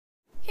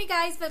Hey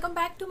guys, welcome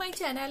back to my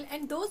channel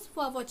and those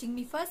who are watching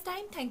me first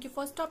time, thank you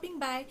for stopping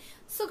by.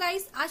 So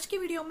guys, आज के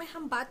video में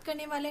हम बात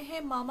करने वाले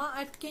हैं मामा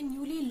अर्थ के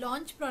न्यूली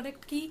लॉन्च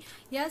प्रोडक्ट की.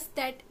 Yes,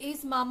 that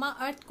is mama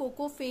earth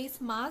cocoa face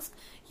mask.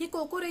 ये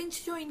कोको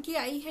रेंज जो इनकी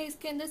आई है,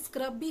 इसके अंदर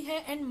स्क्रब भी है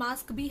एंड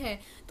मास्क भी है.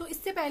 तो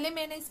इससे पहले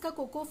मैंने इसका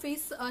कोको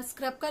फेस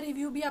स्क्रब का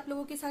रिव्यू भी आप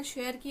लोगों के साथ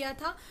शेयर किया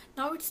था.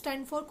 Now it's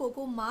time for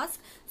cocoa mask.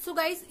 So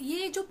guys,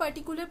 ये जो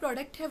पर्टिकुलर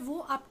प्रोडक्ट है वो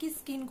आपकी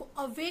स्किन को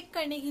अवेक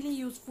करने के लिए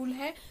यूजफुल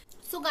है.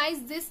 So guys,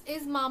 this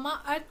is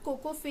Mamaearth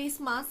Coco Face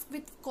Mask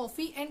with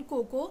coffee and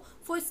cocoa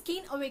for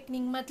skin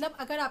awakening. मतलब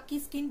अगर आपकी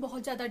स्किन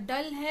बहुत ज्यादा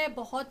डल है,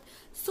 बहुत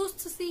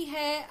सुस्त सी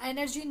है,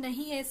 एनर्जी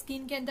नहीं है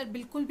स्किन के अंदर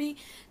बिल्कुल भी,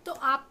 तो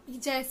आप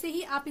जैसे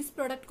ही आप इस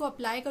प्रोडक्ट को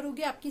अप्लाई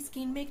करोगे आपकी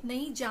स्किन में एक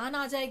नई जान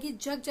आ जाएगी,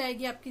 जग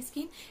जाएगी आपकी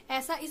स्किन.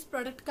 ऐसा इस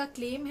प्रोडक्ट का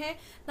क्लेम है.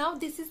 Now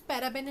this is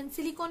paraben and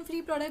silicon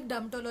free product,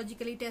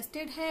 dermatologically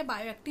tested है,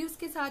 बायोएक्टिव्स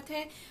के साथ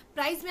है.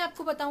 प्राइस में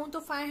आपको बताऊं तो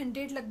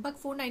 500 लगभग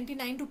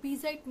 499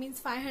 रुपीज है. इट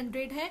मीन्स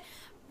 500 है.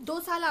 2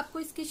 साल आपको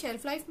इसकी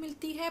शेल्फ लाइफ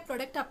मिलती है.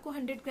 प्रोडक्ट आपको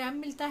 100 ग्राम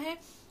मिलता है.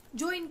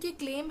 जो इनके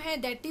क्लेम है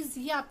दैट इज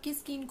ये आपकी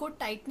स्किन को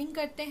टाइटनिंग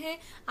करते हैं,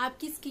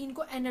 आपकी स्किन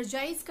को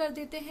एनर्जाइज कर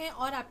देते हैं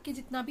और आपके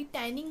जितना भी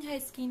टैनिंग है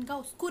स्किन का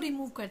उसको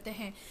रिमूव करते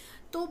हैं.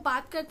 तो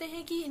बात करते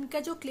हैं कि इनका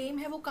जो क्लेम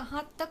है वो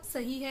कहाँ तक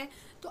सही है.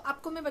 तो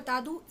आपको मैं बता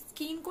दूं,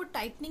 स्किन को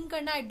टाइटनिंग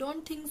करना, आई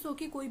डोंट थिंक सो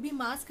कि कोई भी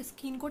मास्क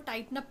स्किन को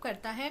टाइटन अप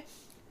करता है.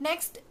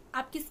 नेक्स्ट,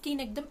 आपकी स्किन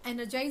एकदम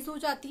एनर्जाइज हो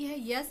जाती है.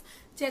 यस,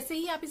 जैसे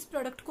ही आप इस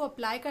प्रोडक्ट को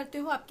अप्लाई करते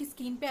हो आपकी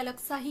स्किन पे अलग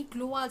सा ही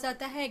ग्लो आ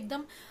जाता है,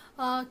 एकदम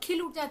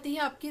खिल उठ जाती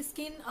है आपकी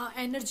स्किन,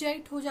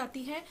 एनर्जाइट हो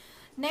जाती है.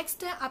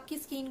 नेक्स्ट है, आपकी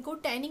स्किन को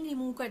टैनिंग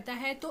रिमूव करता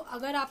है. तो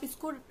अगर आप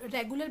इसको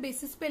रेगुलर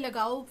बेसिस पे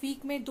लगाओ,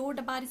 वीक में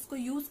 2 बार इसको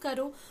यूज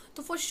करो,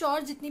 तो फॉर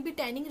श्योर जितनी भी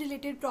टैनिंग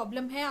रिलेटेड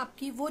प्रॉब्लम है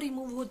आपकी वो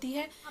रिमूव होती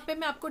है. यहाँ पे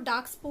मैं आपको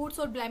डार्क स्पॉट्स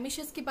और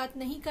ब्लेमिशेस की बात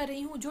नहीं कर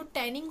रही हूँ. जो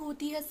टैनिंग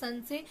होती है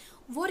सन से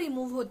वो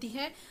रिमूव होती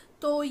है.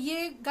 तो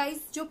ये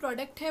गाइस जो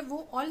प्रोडक्ट है वो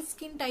ऑल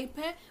स्किन टाइप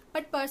है,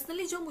 बट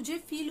पर्सनली जो मुझे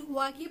फील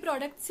हुआ कि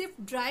प्रोडक्ट सिर्फ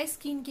ड्राई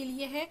स्किन के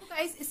लिए है.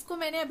 गाइस, इसको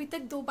मैंने अभी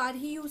तक 2 बार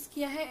ही यूज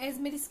किया है, एज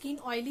मेरी स्किन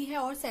ऑयली है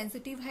और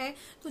सेंसिटिव है.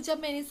 तो जब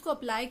मैंने इसको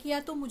अप्लाई किया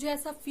तो मुझे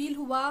ऐसा फील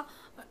हुआ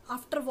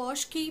आफ्टर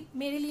वॉश की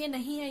मेरे लिए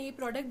नहीं है ये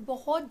प्रोडक्ट.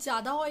 बहुत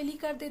ज्यादा ऑयली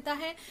कर देता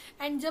है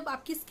एंड जब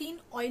आपकी स्किन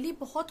ऑयली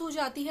बहुत हो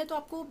जाती है तो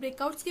आपको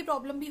ब्रेकआउट्स की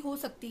प्रॉब्लम भी हो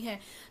सकती है.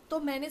 तो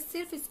मैंने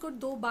सिर्फ इसको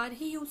 2 बार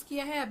ही यूज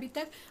किया है अभी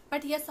तक.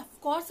 बट यस,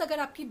 ऑफकोर्स अगर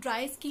आपकी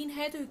ड्राई स्किन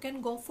है तो you can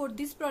go for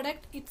this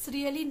product. It's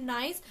really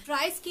nice.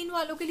 Dry skin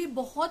वालों के लिए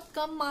बहुत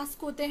कम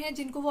मास्क होते हैं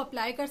जिनको वो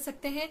अप्लाई कर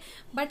सकते हैं,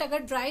 बट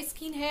अगर ड्राई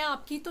स्किन है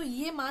आपकी तो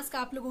ये मास्क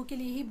आप लोगों के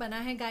लिए ही बना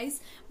है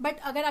गाइस. बट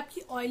अगर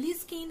आपकी ऑयली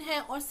स्किन है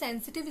और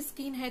सेंसिटिव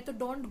स्किन है तो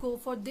डोंट गो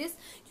फॉर दिस,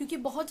 क्योंकि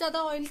बहुत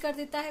ज्यादा ऑयल कर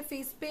देता है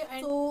फेस पे.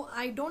 तो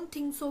आई डोंट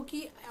थिंक सो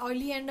कि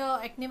ऑयली एंड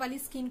एक्ने वाली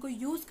स्किन को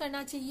यूज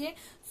करना चाहिए.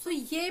 सो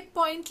ये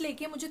पॉइंट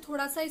लेके मुझे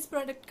थोड़ा सा इस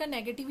प्रोडक्ट का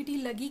नेगेटिविटी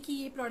लगी कि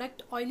ये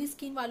प्रोडक्ट ऑयली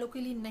स्किन वालों के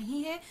लिए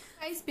नहीं है.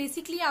 गाइस,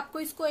 बेसिकली आपको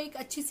इसको एक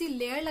अच्छी सी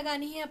लेयर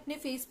लगानी है अपने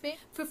फेस पे.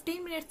 15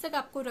 मिनट्स तक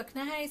आपको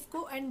रखना है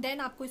इसको एंड देन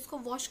आपको इसको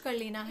वॉश कर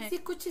लेना है.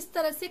 कुछ इस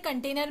तरह से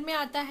कंटेनर में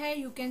आता है,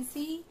 यू कैन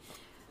सी.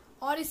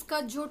 और इसका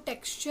जो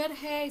टेक्सचर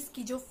है,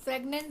 इसकी जो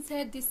फ्रेगनेंस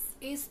है, this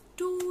is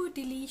to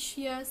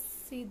delicious.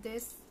 See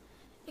this,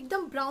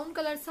 एकदम ब्राउन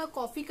कलर सा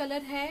कॉफी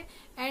कलर है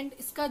एंड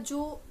इसका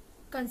जो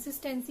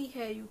कंसिस्टेंसी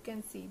है यू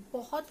कैन सी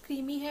बहुत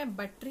क्रीमी है,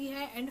 बटरी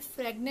है एंड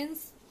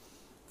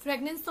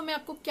फ्रेगनेंस तो मैं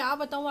आपको क्या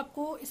बताऊं.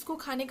 आपको इसको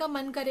खाने का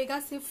मन करेगा,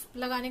 सिर्फ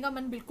लगाने का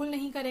मन बिल्कुल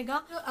नहीं करेगा.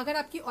 अगर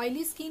आपकी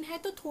ऑयली स्किन है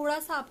तो थोड़ा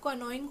सा आपको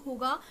अनोइंग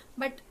होगा,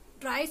 बट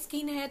ड्राई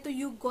स्किन है तो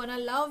यू गोना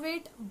लव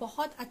इट.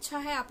 बहुत अच्छा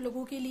है आप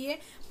लोगों के लिए.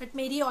 बट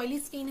मेरी ऑयली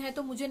स्किन है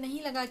तो मुझे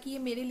नहीं लगा कि ये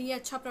मेरे लिए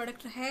अच्छा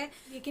प्रोडक्ट है,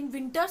 लेकिन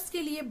विंटर्स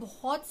के लिए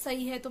बहुत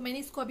सही है. तो मैंने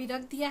इसको अभी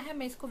रख दिया है,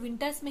 मैं इसको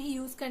विंटर्स में ही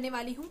यूज करने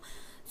वाली हूँ.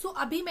 सो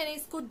अभी मैंने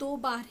इसको 2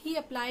 बार ही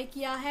अप्लाई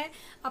किया है.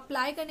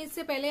 अप्लाई करने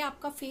से पहले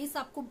आपका फेस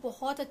आपको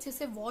बहुत अच्छे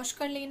से वॉश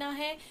कर लेना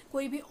है.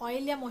 कोई भी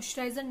ऑयल या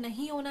मॉइस्चराइजर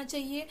नहीं होना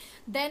चाहिए.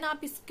 देन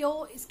आप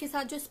इसके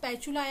साथ जो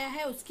स्पैचुला आया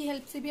है उसकी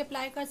हेल्प से भी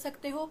अप्लाई कर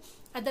सकते हो.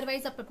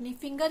 अदरवाइज आप अपनी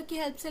फिंगर की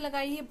हेल्प से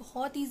लगाइए.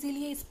 बहुत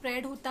इजीली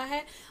स्प्रेड होता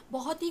है.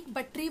 बहुत ही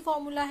बटरी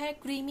फॉर्मूला है,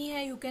 क्रीमी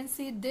है. यू कैन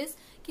सी दिस,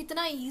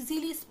 कितना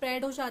इजीली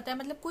स्प्रेड हो जाता है.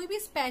 मतलब कोई भी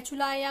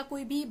स्पैचुला या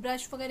कोई भी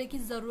ब्रश वगैरह की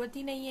जरूरत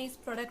ही नहीं है इस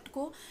प्रोडक्ट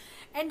को.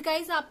 एंड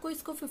गाइज, आपको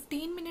इसको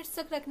 15 मिनट्स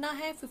तक रखना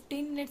है.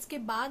 15 मिनट्स के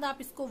बाद आप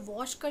इसको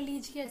वॉश कर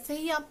लीजिए. ऐसे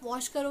ही आप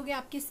वॉश करोगे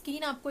आपकी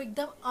स्किन आपको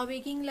एकदम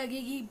अवेकिंग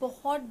लगेगी.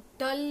 बहुत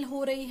डल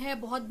हो रही है,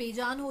 बहुत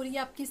बेजान हो रही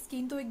है आपकी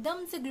स्किन, तो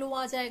एकदम से ग्लो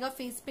आ जाएगा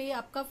फेस पे.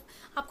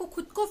 आपको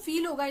खुद को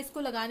फील होगा इसको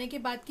लगाने के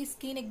बाद की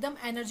स्किन एकदम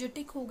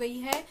एनर्जेटिक हो गई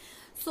है.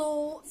 सो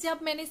जब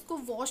मैंने इसको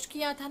वॉश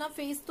किया था ना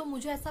फेस, तो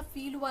मुझे ऐसा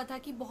फील हुआ था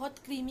कि बहुत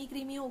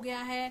क्रीमी हो गया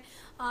है.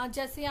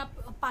 जैसे आप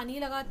पानी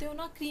लगाते हो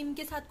ना, क्रीम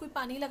के साथ कोई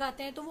पानी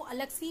लगाते हैं तो वो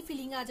अलग सी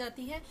फीलिंग आ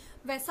जाती है,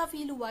 वैसा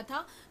फील हुआ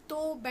था.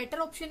 तो बेटर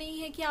ऑप्शन यही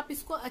है कि आप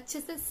इसको अच्छे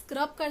से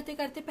स्क्रब करते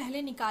करते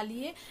पहले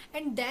निकालिए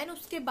एंड देन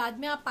उसके बाद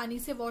में आप पानी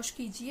से वॉश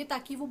कीजिए,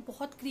 ताकि वो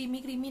बहुत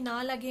क्रीमी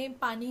ना लगे.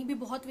 पानी भी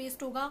बहुत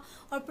वेस्ट होगा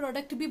और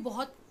प्रोडक्ट भी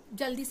बहुत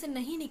जल्दी से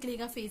नहीं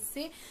निकलेगा फेस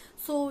से.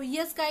 सो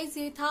यस गाइज,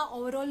 ये था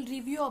overall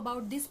review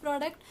about this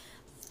product.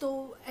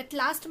 तो एट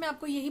लास्ट मैं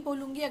आपको यही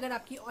बोलूंगी, अगर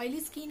आपकी ऑयली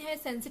स्किन है,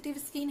 सेंसिटिव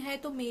स्किन है,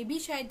 तो मे बी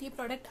शायद ये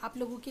प्रोडक्ट आप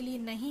लोगों के लिए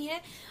नहीं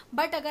है।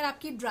 बट अगर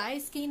आपकी ड्राई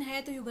स्किन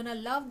है तो you gonna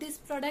love this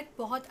product.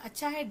 बहुत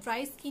अच्छा है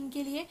ड्राई स्किन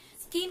के लिए,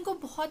 स्किन को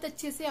बहुत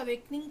अच्छे से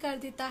अवेकनिंग कर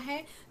देता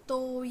है।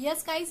 तो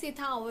यस गाइस, ये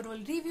था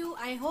ओवरऑल रिव्यू।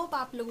 आई होप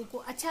आप लोगों को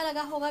अच्छा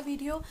लगा होगा,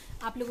 वीडियो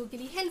आप लोगों के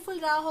लिए हेल्पफुल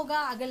रहा होगा।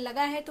 अगर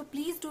लगा है तो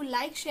please do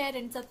like, share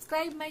and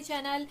subscribe my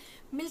channel.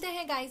 मिलते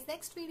हैं गाइस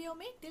नेक्स्ट वीडियो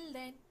में। Till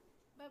then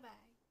bye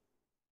bye.